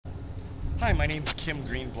Hi, my name's Kim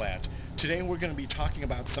Greenblatt. Today we're going to be talking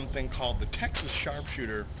about something called the Texas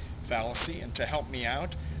Sharpshooter Fallacy, and to help me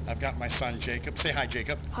out, I've got my son Jacob. Say hi,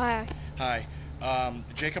 Jacob. Hi. Hi.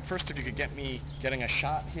 Jacob, first if you could get me getting a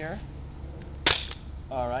shot here.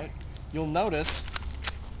 All right. You'll notice,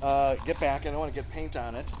 get back, I don't want to get paint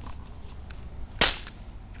on it.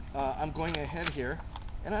 I'm going ahead here,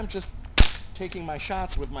 and I'm just taking my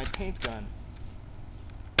shots with my paint gun.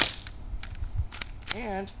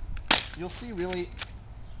 And you'll see really,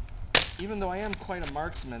 even though I am quite a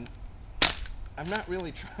marksman, I'm not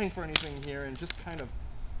really trying for anything here and just kind of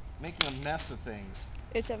making a mess of things.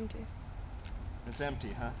 It's empty. It's empty,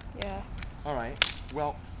 huh? Yeah. All right.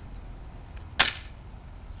 Well, let's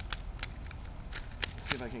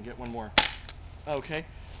see if I can get one more. Okay.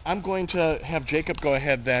 I'm going to have Jacob go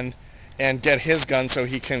ahead then and get his gun so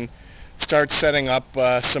he can start setting up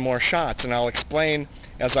some more shots, and I'll explain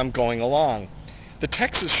as I'm going along. The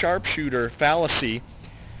Texas Sharpshooter Fallacy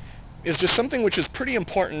is just something which is pretty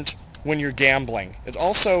important when you're gambling. It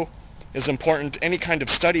also is important any kind of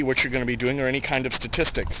study which you're going to be doing or any kind of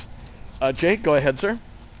statistics. Jake, go ahead, sir.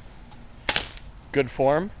 Good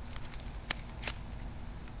form.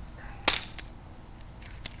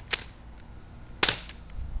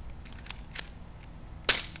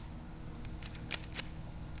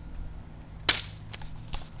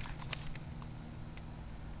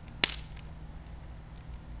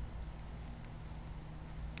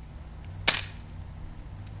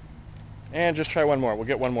 And just try one more. We'll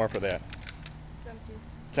get one more for that. It's empty.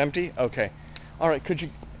 It's empty? Okay. All right, could you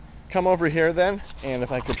come over here then? And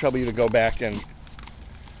if I could trouble you to go back and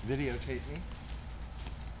videotape me.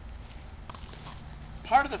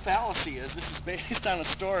 Part of the fallacy is this is based on a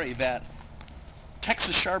story that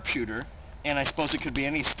Texas Sharpshooter, and I suppose it could be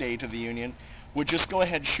any state of the Union, would just go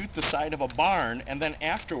ahead and shoot the side of a barn, and then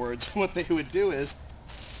afterwards what they would do is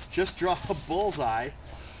just draw a bullseye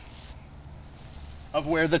of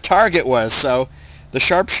where the target was. So the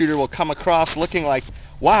sharpshooter will come across looking like,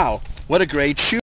 wow, what a great shooter.